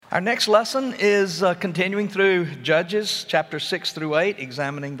Our next lesson is continuing through Judges chapter 6 through 8,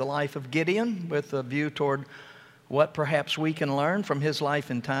 examining the life of Gideon with a view toward what perhaps we can learn from his life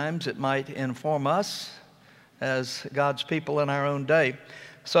and times. It might inform us as God's people in our own day.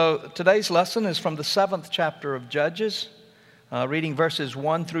 So today's lesson is from the 7th chapter of Judges, reading verses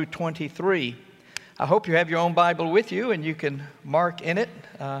 1 through 23. I hope you have your own Bible with you and you can mark in it.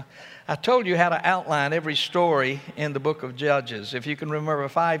 I told you how to outline every story in the book of Judges. If you can remember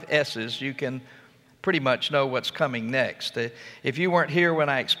 5 S's, you can pretty much know what's coming next. If you weren't here when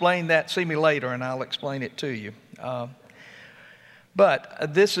I explained that, see me later and I'll explain it to you.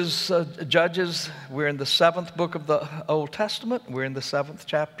 But this is Judges. We're in the 7th book of the Old Testament. We're in the 7th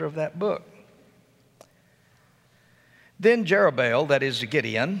chapter of that book. Then Jerubbaal, that is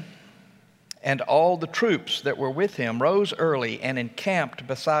Gideon, and all the troops that were with him rose early and encamped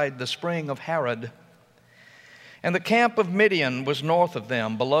beside the spring of Harod. And the camp of Midian was north of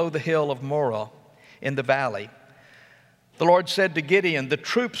them, below the hill of Moreh, in the valley. The Lord said to Gideon, "The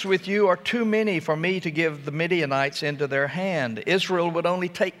troops with you are too many for me to give the Midianites into their hand. Israel would only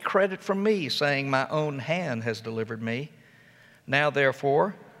take credit from me, saying, 'My own hand has delivered me.' Now,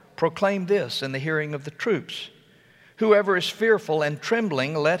 therefore, proclaim this in the hearing of the troops. Whoever is fearful and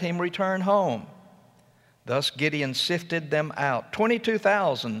trembling, let him return home." Thus Gideon sifted them out.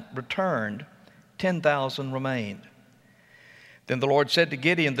 22,000 returned, 10,000 remained. Then the Lord said to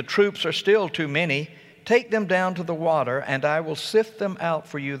Gideon, "The troops are still too many. Take them down to the water, and I will sift them out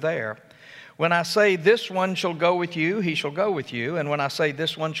for you there. When I say this one shall go with you, he shall go with you. And when I say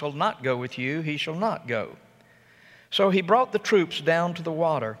this one shall not go with you, he shall not go." So he brought the troops down to the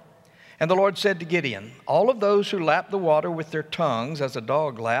water. And the Lord said to Gideon, "All of those who lap the water with their tongues, as a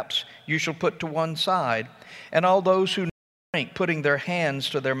dog laps, you shall put to one side. And all those who drink, putting their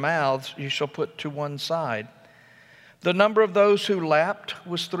hands to their mouths, you shall put to one side." The number of those who lapped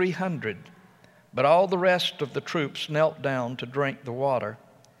was 300, but all the rest of the troops knelt down to drink the water.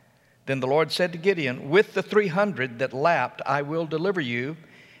 Then the Lord said to Gideon, "With the 300 that lapped, I will deliver you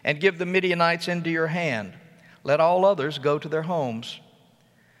and give the Midianites into your hand. Let all others go to their homes."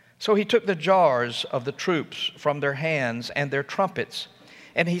 So he took the jars of the troops from their hands and their trumpets,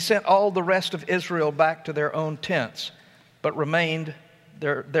 and he sent all the rest of Israel back to their own tents, but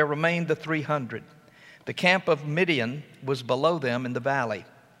there remained the 300. The camp of Midian was below them in the valley.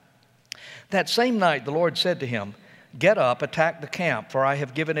 That same night the Lord said to him, "Get up, attack the camp, for I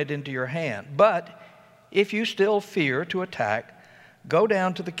have given it into your hand. But if you still fear to attack, go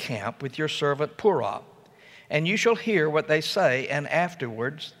down to the camp with your servant Purah, and you shall hear what they say, and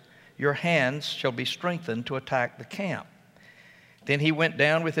afterwards your hands shall be strengthened to attack the camp." Then he went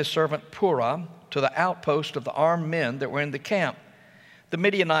down with his servant Purah to the outpost of the armed men that were in the camp. The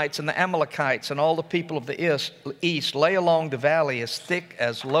Midianites and the Amalekites and all the people of the east lay along the valley as thick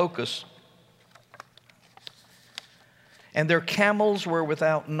as locusts, and their camels were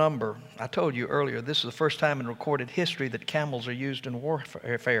without number. I told you earlier, this is the first time in recorded history that camels are used in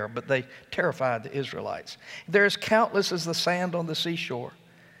warfare, but they terrified the Israelites. They're as countless as the sand on the seashore.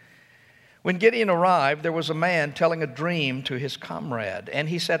 When Gideon arrived, there was a man telling a dream to his comrade. And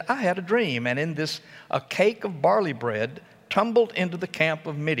he said, "I had a dream, and in this a cake of barley bread tumbled into the camp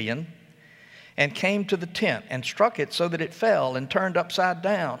of Midian and came to the tent and struck it so that it fell and turned upside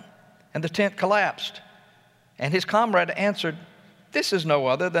down, and the tent collapsed." And his comrade answered, "This is no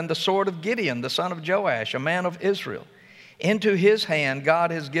other than the sword of Gideon, the son of Joash, a man of Israel. Into his hand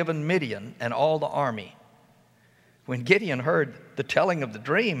God has given Midian and all the army." When Gideon heard the telling of the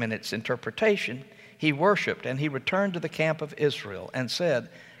dream and its interpretation, he worshiped, and he returned to the camp of Israel and said,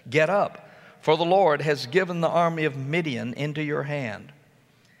 "Get up, for the Lord has given the army of Midian into your hand."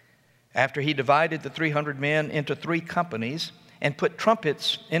 After he divided the 300 men into 3 companies and put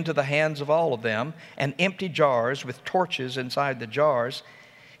trumpets into the hands of all of them and empty jars with torches inside the jars,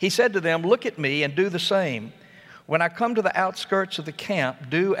 he said to them, "Look at me and do the same. When I come to the outskirts of the camp,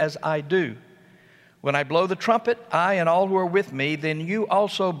 do as I do. When I blow the trumpet, I and all who are with me, then you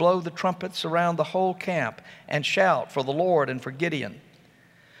also blow the trumpets around the whole camp and shout for the Lord and for Gideon."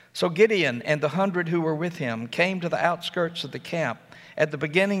 So Gideon and the 100 who were with him came to the outskirts of the camp at the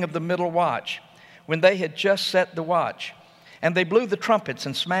beginning of the middle watch, when they had just set the watch. And they blew the trumpets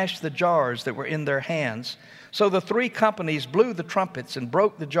and smashed the jars that were in their hands. So the 3 companies blew the trumpets and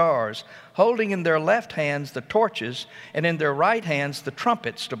broke the jars, holding in their left hands the torches and in their right hands the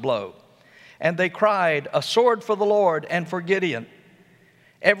trumpets to blow. And they cried, "A sword for the Lord and for Gideon."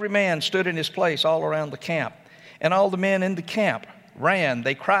 Every man stood in his place all around the camp, and all the men in the camp ran,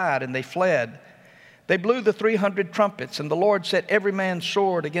 they cried, and they fled. They blew the 300 trumpets, and the Lord set every man's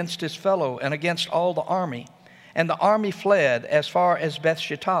sword against his fellow and against all the army. And the army fled as far as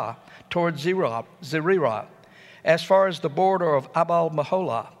Bethshittah, toward Zererah, as far as the border of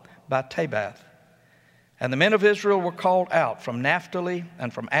Abal-Meholah by Tabath. And the men of Israel were called out from Naphtali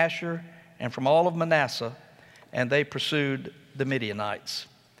and from Asher and from all of Manasseh, and they pursued the Midianites.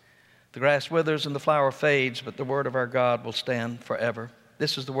 The grass withers and the flower fades, but the word of our God will stand forever.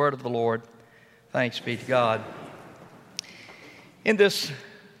 This is the word of the Lord. Thanks be to God. In this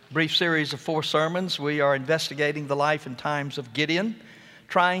brief series of 4 sermons, we are investigating the life and times of Gideon,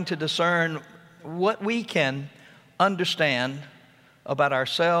 trying to discern what we can understand about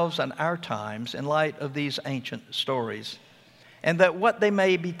ourselves and our times in light of these ancient stories, and that what they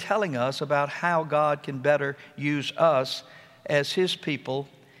may be telling us about how God can better use us as His people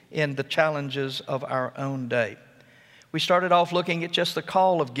in the challenges of our own day. We started off looking at just the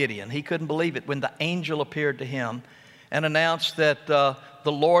call of Gideon. He couldn't believe it when the angel appeared to him and announced that the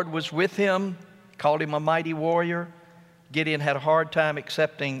Lord was with him, called him a mighty warrior. Gideon had a hard time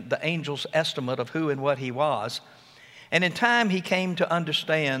accepting the angel's estimate of who and what he was. And in time, he came to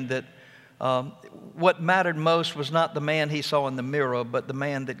understand that what mattered most was not the man he saw in the mirror, but the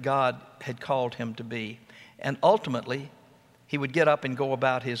man that God had called him to be. And ultimately, he would get up and go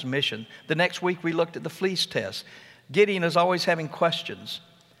about his mission. The next week, we looked at the fleece test. Gideon is always having questions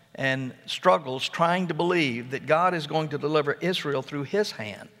and struggles trying to believe that God is going to deliver Israel through his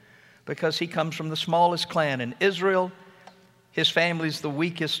hand, because he comes from the smallest clan in Israel. His family's the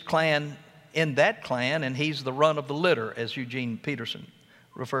weakest clan in that clan, and he's the run of the litter, as Eugene Peterson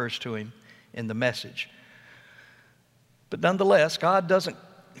refers to him in the Message. But nonetheless, God doesn't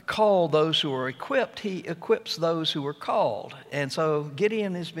call those who are equipped. He equips those who are called. And so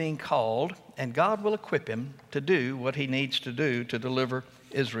Gideon is being called, and God will equip him to do what he needs to do to deliver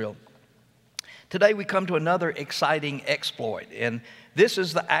Israel. Today we come to another exciting exploit, and this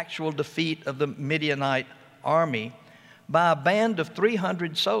is the actual defeat of the Midianite army by a band of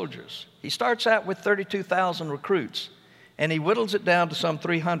 300 soldiers. He starts out with 32,000 recruits, and he whittles it down to some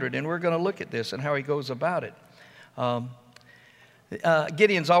 300, and we're going to look at this and how he goes about it.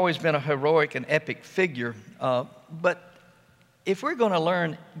 Gideon's always been a heroic and epic figure, but if we're going to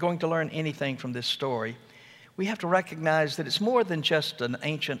learn anything from this story, we have to recognize that it's more than just an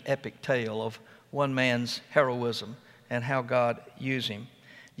ancient epic tale of one man's heroism and how God used him.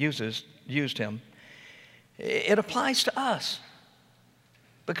 It applies to us,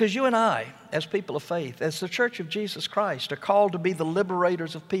 because you and I, as people of faith, as the Church of Jesus Christ, are called to be the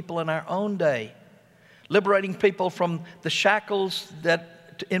liberators of people in our own day, liberating people from the shackles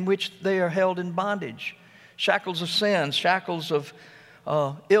in which they are held in bondage, shackles of sin, shackles of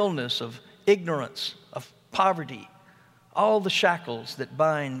illness, of ignorance, of poverty, all the shackles that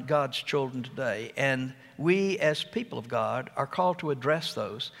bind God's children today. And we, as people of God, are called to address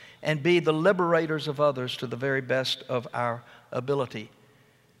those and be the liberators of others to the very best of our ability.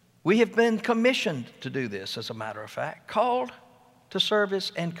 We have been commissioned to do this, as a matter of fact, called to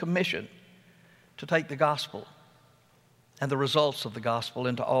service and commissioned to take the gospel and the results of the gospel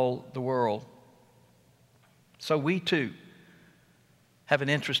into all the world. So we too have an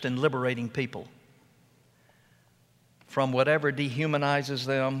interest in liberating people from whatever dehumanizes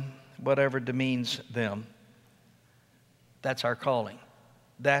them, whatever demeans them. That's our calling.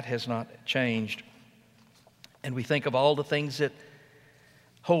 That has not changed. And we think of all the things that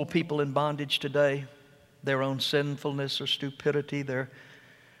hold people in bondage today, their own sinfulness or stupidity, their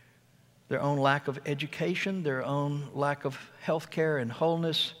own lack of education, their own lack of health care and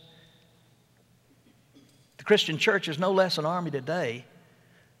wholeness. The Christian church is no less an army today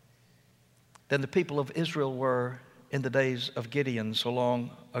than the people of Israel were in the days of Gideon so long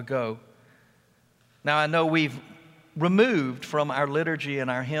ago. Now, I know we've removed from our liturgy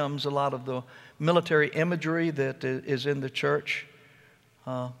and our hymns a lot of the military imagery that is in the church.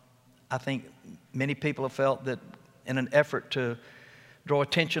 I think many people have felt that in an effort to draw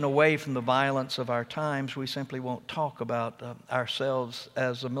attention away from the violence of our times, we simply won't talk about ourselves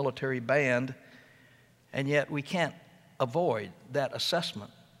as a military band, and yet we can't avoid that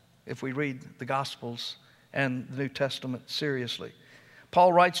assessment if we read the Gospels and the New Testament seriously.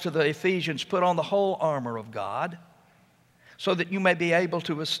 Paul writes to the Ephesians, "Put on the whole armor of God, so that you may be able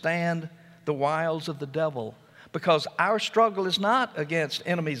to withstand the wiles of the devil. Because our struggle is not against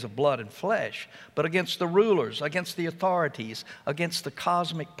enemies of blood and flesh, but against the rulers, against the authorities, against the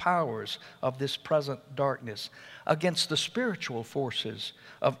cosmic powers of this present darkness, against the spiritual forces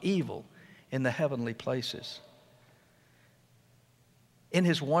of evil in the heavenly places." In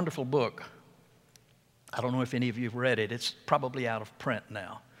his wonderful book, I don't know if any of you have read it, it's probably out of print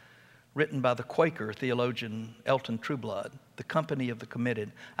now, written by the Quaker theologian Elton Trueblood, The Company of the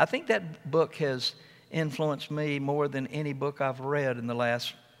Committed. I think that book has influenced me more than any book I've read in the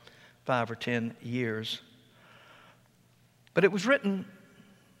last 5 or 10 years. But it was written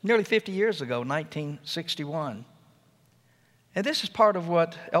nearly 50 years ago, 1961. And this is part of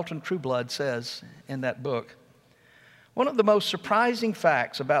what Elton Trueblood says in that book. One of the most surprising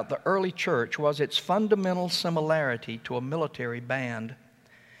facts about the early church was its fundamental similarity to a military band.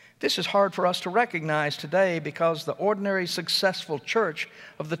 This is hard for us to recognize today because the ordinary successful church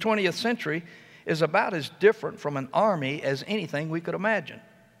of the 20th century is about as different from an army as anything we could imagine.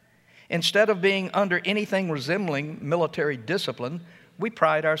 Instead of being under anything resembling military discipline, we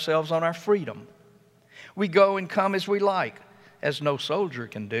pride ourselves on our freedom. We go and come as we like, as no soldier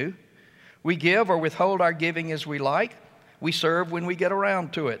can do. We give or withhold our giving as we like. We serve when we get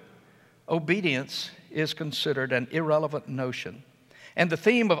around to it. Obedience is considered an irrelevant notion. And the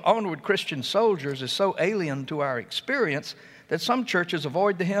theme of onward Christian soldiers is so alien to our experience that some churches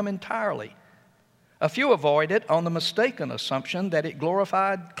avoid the hymn entirely. A few avoid it on the mistaken assumption that it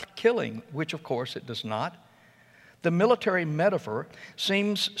glorified killing, which of course it does not. The military metaphor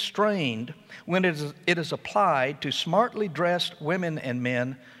seems strained when it is applied to smartly dressed women and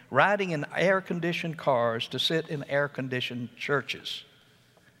men riding in air-conditioned cars to sit in air-conditioned churches.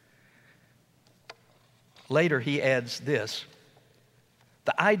 Later he adds this: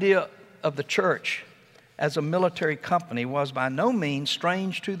 the idea of the church as a military company was by no means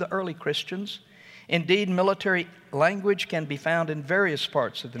strange to the early Christians. Indeed, military language can be found in various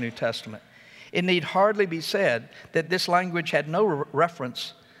parts of the New Testament. It need hardly be said that this language had no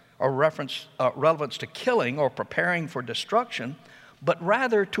relevance to killing or preparing for destruction, but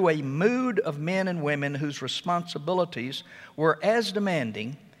rather to a mood of men and women whose responsibilities were as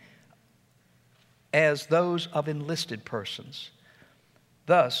demanding as those of enlisted persons.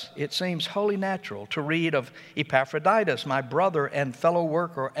 Thus, it seems wholly natural to read of Epaphroditus, my brother and fellow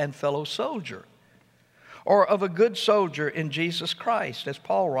worker and fellow soldier, or of a good soldier in Jesus Christ, as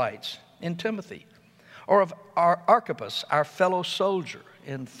Paul writes in Timothy, or of Archippus, our fellow soldier,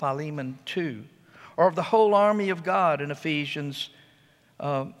 in Philemon 2, or of the whole army of God in Ephesians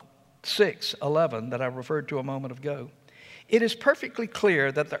 6:11 that I referred to a moment ago. It is perfectly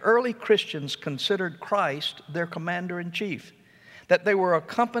clear that the early Christians considered Christ their commander-in-chief, that they were a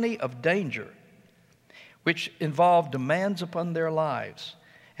company of danger, which involved demands upon their lives,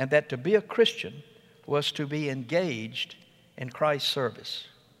 and that to be a Christian was to be engaged in Christ's service.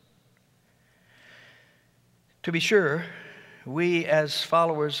 To be sure, we as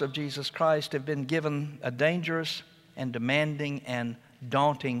followers of Jesus Christ have been given a dangerous and demanding and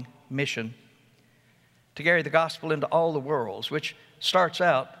daunting mission to carry the gospel into all the worlds, which starts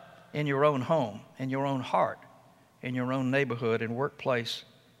out in your own home, in your own heart, in your own neighborhood and workplace.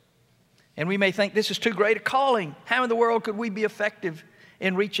 And we may think this is too great a calling. How in the world could we be effective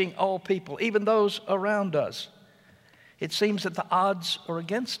in reaching all people, even those around us? It seems that the odds are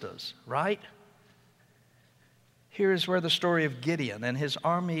against us, right? Here is where the story of Gideon and his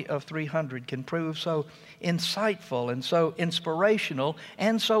army of 300 can prove so insightful and so inspirational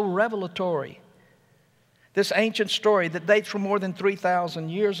and so revelatory. This ancient story that dates from more than 3,000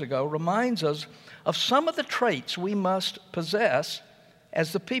 years ago reminds us of some of the traits we must possess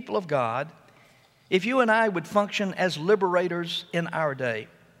as the people of God if you and I would function as liberators in our day.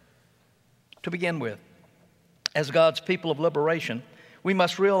 To begin with, as God's people of liberation, we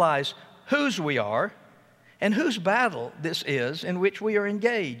must realize whose we are and whose battle this is in which we are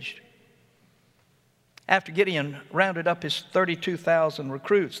engaged. After Gideon rounded up his 32,000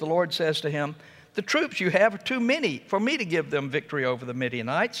 recruits, the Lord says to him, "The troops you have are too many for me to give them victory over the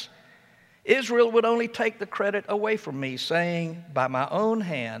Midianites. Israel would only take the credit away from me, saying, 'By my own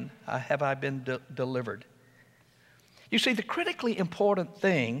hand have I been delivered.'" You see, the critically important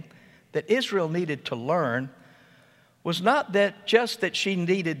thing that Israel needed to learn was not that she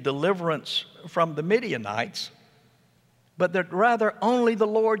needed deliverance from the Midianites, but that rather only the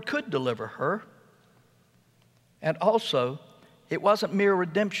Lord could deliver her. And also, it wasn't mere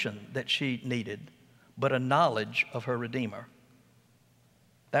redemption that she needed, but a knowledge of her Redeemer.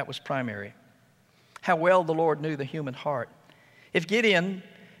 That was primary. How well the Lord knew the human heart. If Gideon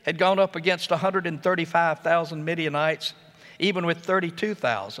had gone up against 135,000 Midianites, even with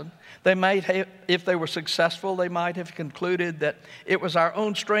 32,000, they might have, if they were successful, they might have concluded that it was our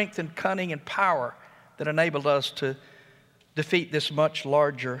own strength and cunning and power that enabled us to defeat this much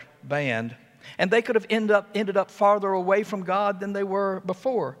larger band. And they could have ended up farther away from God than they were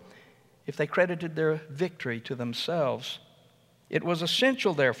before if they credited their victory to themselves. It was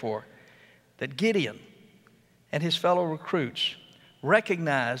essential, therefore, that Gideon and his fellow recruits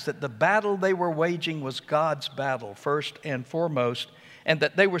recognized that the battle they were waging was God's battle first and foremost, and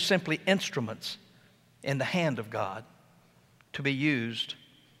that they were simply instruments in the hand of God to be used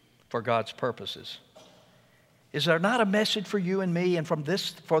for God's purposes. Is there not a message for you and me and for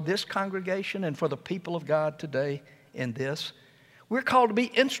this congregation and for the people of God today in this? We're called to be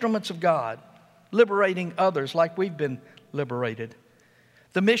instruments of God, liberating others like we've been liberated.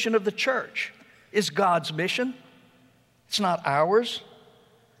 The mission of the church is God's mission. It's not ours.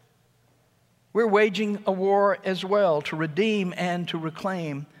 We're waging a war as well to redeem and to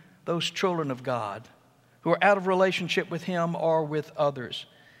reclaim those children of God who are out of relationship with Him or with others.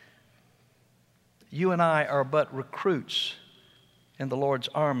 You and I are but recruits in the Lord's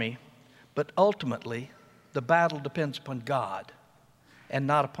army, but ultimately the battle depends upon God and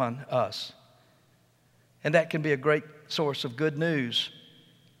not upon us. And that can be a great source of good news,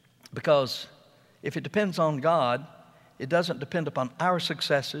 because if it depends on God, it doesn't depend upon our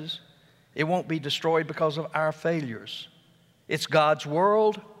successes. It won't be destroyed because of our failures. It's God's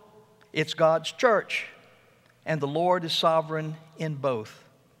world, it's God's church, and the Lord is sovereign in both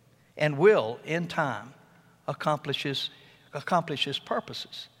and will, in time, accomplish His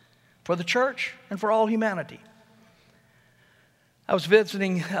purposes for the church and for all humanity. I was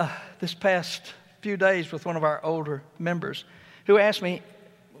visiting this past few days with one of our older members who asked me,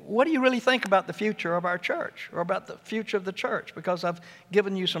 what do you really think about the future of our church or about the future of the church? Because I've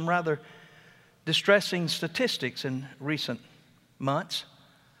given you some rather distressing statistics in recent months.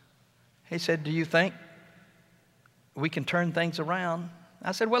 He said, do you think we can turn things around?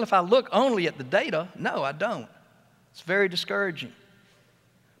 I said, well, if I look only at the data, no, I don't. It's very discouraging.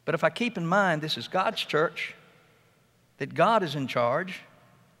 But if I keep in mind this is God's church, that God is in charge,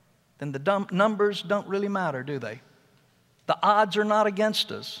 then the numbers don't really matter, do they? The odds are not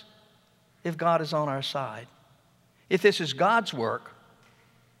against us if God is on our side. If this is God's work,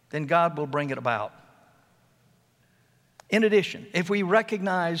 then God will bring it about. In addition, if we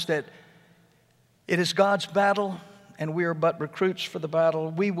recognize that it is God's battle and we are but recruits for the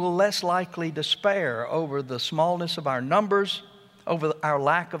battle, we will less likely despair over the smallness of our numbers, over our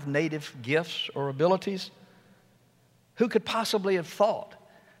lack of native gifts or abilities. Who could possibly have thought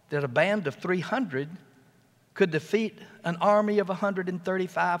that a band of 300 could defeat an army of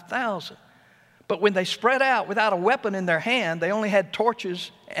 135,000? But when they spread out without a weapon in their hand, they only had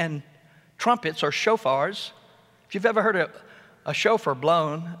torches and trumpets or shofars. If you've ever heard a shofar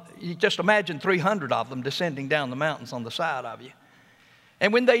blown, you just imagine 300 of them descending down the mountains on the side of you.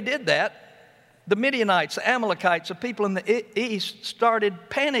 And when they did that, the Midianites, the Amalekites, the people in the east started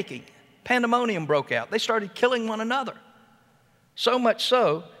panicking. Pandemonium broke out. They started killing one another. So much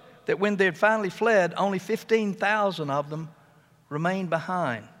so that when they had finally fled, only 15,000 of them remained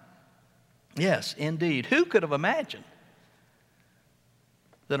behind. Yes, indeed. Who could have imagined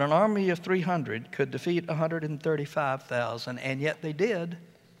that an army of 300 could defeat 135,000? And yet they did.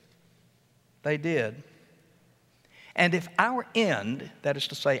 They did. And if our end, that is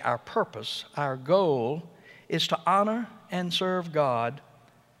to say our purpose, our goal, is to honor and serve God,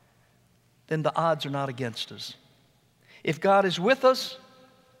 then the odds are not against us. If God is with us,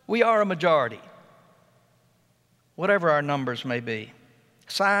 we are a majority, whatever our numbers may be.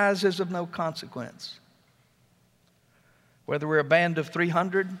 Size is of no consequence. Whether we're a band of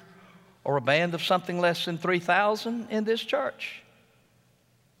 300 or a band of something less than 3,000 in this church,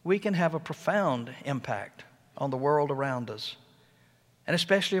 we can have a profound impact on the world around us, and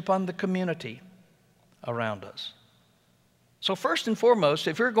especially upon the community around us. So first and foremost,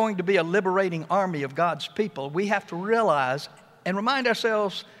 if we're going to be a liberating army of God's people, we have to realize and remind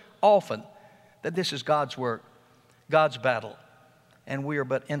ourselves often that this is God's work, God's battle, and we are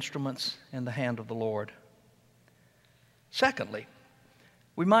but instruments in the hand of the Lord. Secondly,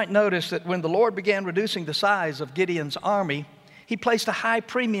 we might notice that when the Lord began reducing the size of Gideon's army, He placed a high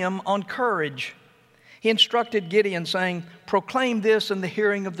premium on courage. He instructed Gideon, saying, "Proclaim this in the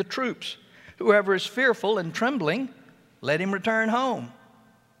hearing of the troops. Whoever is fearful and trembling, let him return home."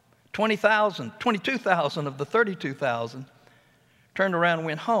 22,000 of the 32,000 turned around and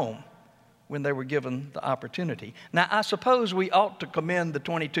went home when they were given the opportunity. Now, I suppose we ought to commend the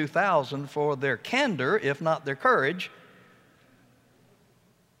 22,000 for their candor, if not their courage.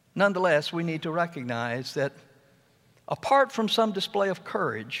 Nonetheless, we need to recognize that apart from some display of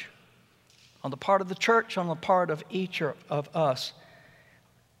courage on the part of the church, on the part of each of us,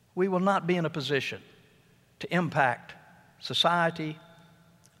 we will not be in a position to impact society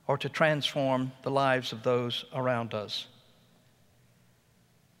or to transform the lives of those around us.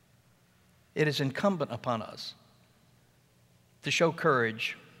 It is incumbent upon us to show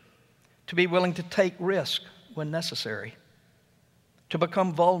courage, to be willing to take risk when necessary, to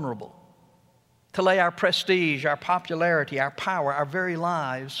become vulnerable, to lay our prestige, our popularity, our power, our very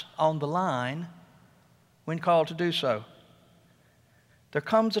lives on the line when called to do so. There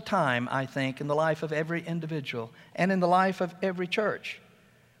comes a time, I think, in the life of every individual and in the life of every church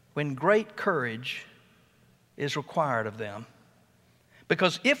when great courage is required of them.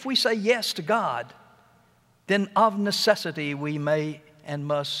 Because if we say yes to God, then of necessity we may and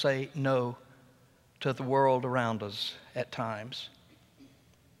must say no to the world around us at times.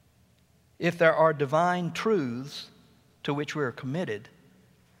 If there are divine truths to which we are committed,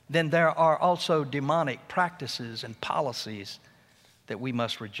 then there are also demonic practices and policies that we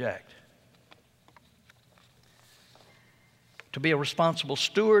must reject. To be a responsible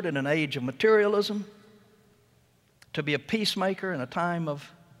steward in an age of materialism, to be a peacemaker in a time of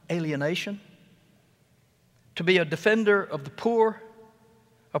alienation, to be a defender of the poor,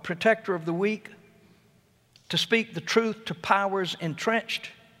 a protector of the weak, to speak the truth to powers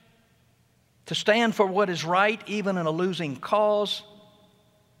entrenched, to stand for what is right even in a losing cause,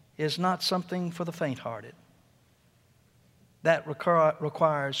 is not something for the faint-hearted. That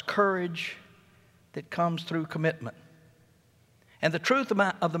requires courage that comes through commitment. And the truth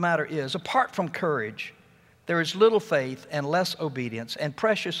of the matter is, apart from courage, there is little faith and less obedience and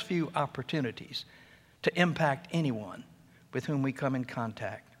precious few opportunities to impact anyone with whom we come in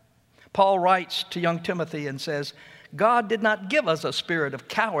contact. Paul writes to young Timothy and says, God did not give us a spirit of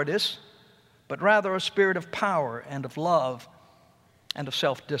cowardice, but rather a spirit of power and of love and of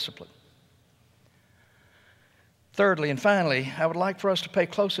self-discipline. Thirdly and finally, I would like for us to pay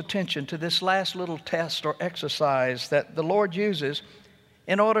close attention to this last little test or exercise that the Lord uses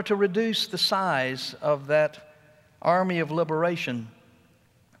in order to reduce the size of that army of liberation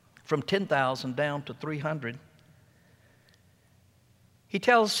from 10,000 down to 300. He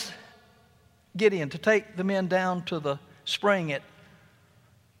tells Gideon to take the men down to the spring at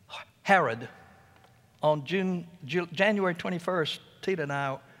Harod. On January 21st, Tita and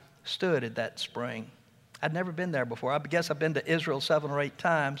I stood at that spring. I'd never been there before. I guess I've been to Israel 7 or 8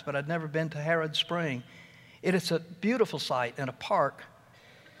 times, but I'd never been to Harod Spring. It is a beautiful sight in a park.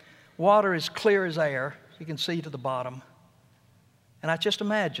 Water is clear as air. You can see to the bottom. And I just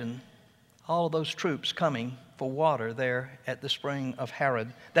imagine all of those troops coming for water there at the spring of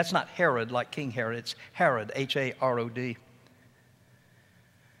Harod. That's not Herod like King Herod. It's Harod, H-A-R-O-D.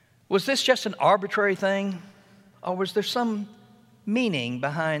 Was this just an arbitrary thing, or was there some meaning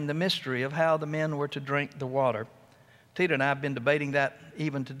behind the mystery of how the men were to drink the water? Tita and I have been debating that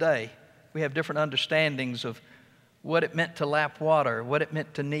even today. We have different understandings of what it meant to lap water, what it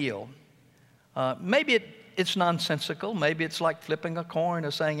meant to kneel. Maybe it's nonsensical. Maybe it's like flipping a coin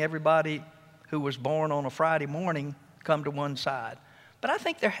or saying everybody who was born on a Friday morning come to one side. But I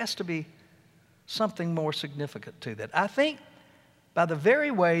think there has to be something more significant to that. I think by the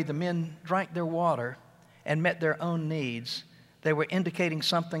very way the men drank their water and met their own needs, they were indicating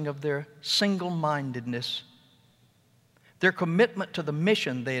something of their single-mindedness, their commitment to the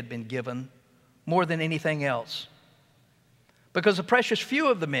mission they had been given more than anything else. Because a precious few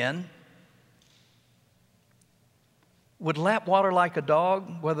of the men would lap water like a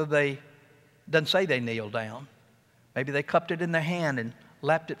dog, whether they, doesn't say they kneeled down. Maybe they cupped it in their hand and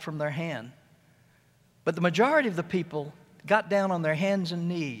lapped it from their hand. But the majority of the people got down on their hands and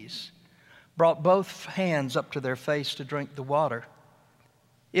knees, brought both hands up to their face to drink the water.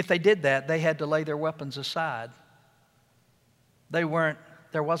 If they did that, they had to lay their weapons aside. There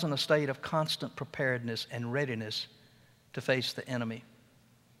wasn't a state of constant preparedness and readiness to face the enemy.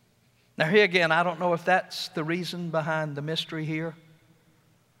 Now here again, I don't know if that's the reason behind the mystery here.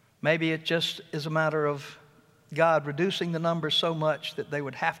 Maybe it just is a matter of God reducing the numbers so much that they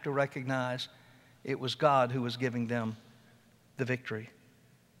would have to recognize it was God who was giving them the victory.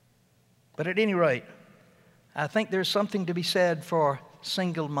 But at any rate, I think there's something to be said for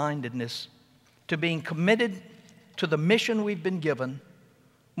single-mindedness, to being committed to the mission we've been given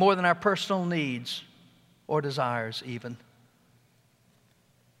more than our personal needs or desires even.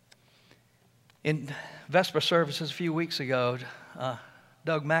 In Vesper services a few weeks ago,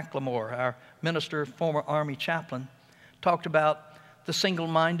 Doug McLemore, our minister, former Army chaplain, talked about the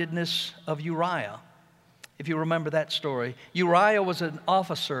single-mindedness of Uriah. If you remember that story, Uriah was an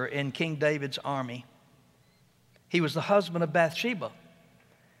officer in King David's army. He was the husband of Bathsheba,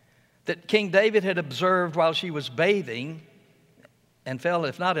 that King David had observed while she was bathing and fell,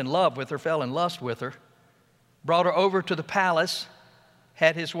 if not in love with her, fell in lust with her, brought her over to the palace,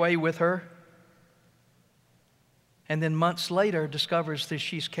 had his way with her, and then months later discovers that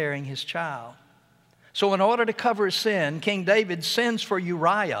she's carrying his child. So in order to cover his sin, King David sends for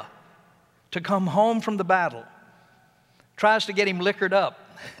Uriah to come home from the battle, tries to get him liquored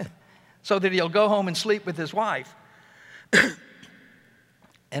up so that he'll go home and sleep with his wife.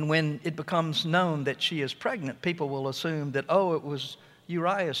 And when it becomes known that she is pregnant, people will assume that, oh, it was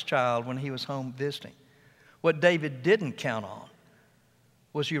Uriah's child when he was home visiting. What David didn't count on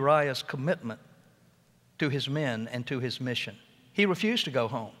was Uriah's commitment to his men and to his mission. He refused to go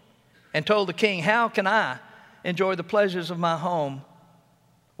home and told the king, how can I enjoy the pleasures of my home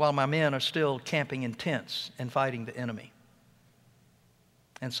while my men are still camping in tents and fighting the enemy?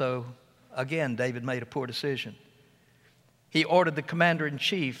 And so, again, David made a poor decision. He ordered the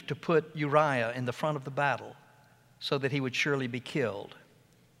commander-in-chief to put Uriah in the front of the battle so that he would surely be killed.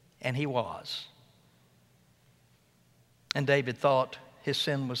 And he was. And David thought his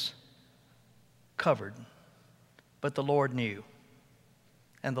sin was covered. But the Lord knew.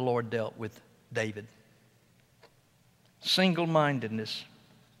 And the Lord dealt with David. Single-mindedness.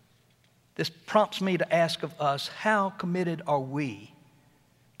 This prompts me to ask of us, how committed are we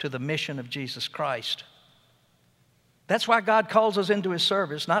to the mission of Jesus Christ? That's why God calls us into His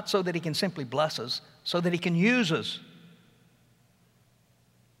service, not so that He can simply bless us, so that He can use us.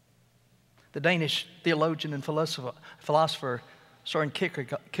 The Danish theologian and philosopher Søren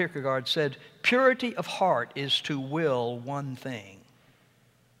Kierkegaard said, purity of heart is to will one thing.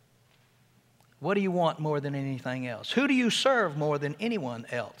 What do you want more than anything else? Who do you serve more than anyone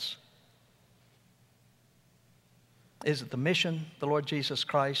else? Is it the mission the Lord Jesus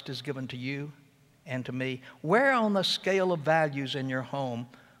Christ has given to you and to me? Where on the scale of values in your home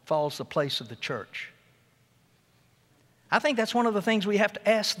falls the place of the church? I think that's one of the things we have to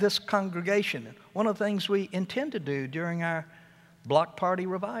ask this congregation. One of the things we intend to do during our block party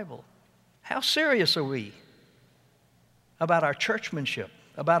revival. How serious are we about our churchmanship,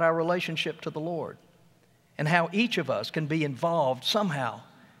 about our relationship to the Lord, and how each of us can be involved somehow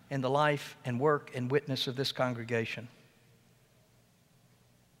in the life and work and witness of this congregation?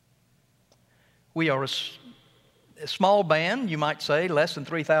 We are a small band, you might say, less than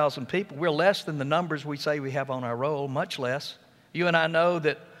 3,000 people. We're less than the numbers we say we have on our roll, much less. You and I know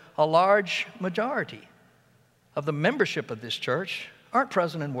that a large majority of the membership of this church aren't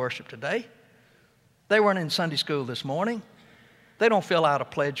present in worship today. They weren't in Sunday school this morning. They don't fill out a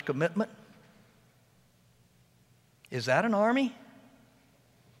pledge commitment. Is that an army?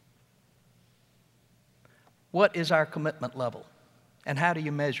 What is our commitment level? And how do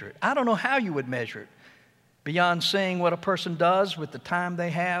you measure it? I don't know how you would measure it beyond seeing what a person does with the time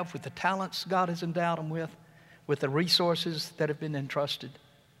they have, with the talents God has endowed them with the resources that have been entrusted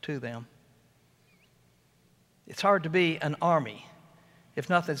to them. It's hard to be an army if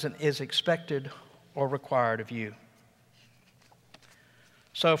nothing is expected or required of you.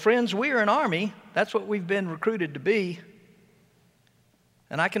 So, friends, we are an army. That's what we've been recruited to be.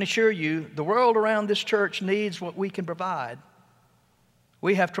 And I can assure you, the world around this church needs what we can provide.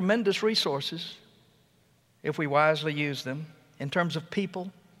 We have tremendous resources, if we wisely use them, in terms of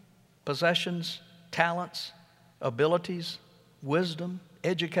people, possessions, talents, abilities, wisdom,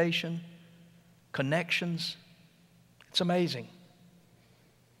 education, connections. It's amazing.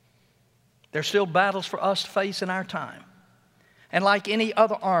 There's still battles for us to face in our time. And like any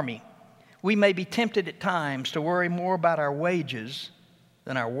other army, we may be tempted at times to worry more about our wages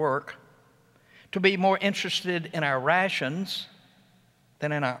than our work, to be more interested in our rations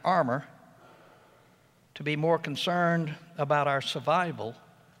than in our armor, to be more concerned about our survival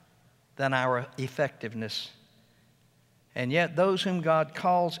than our effectiveness. And yet those whom God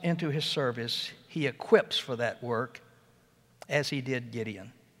calls into His service, He equips for that work as He did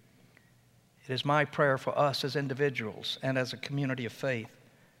Gideon. It is my prayer for us as individuals and as a community of faith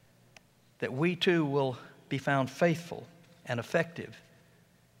that we too will be found faithful and effective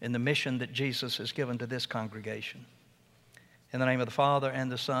in the mission that Jesus has given to this congregation. In the name of the Father,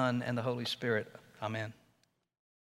 and the Son, and the Holy Spirit, amen.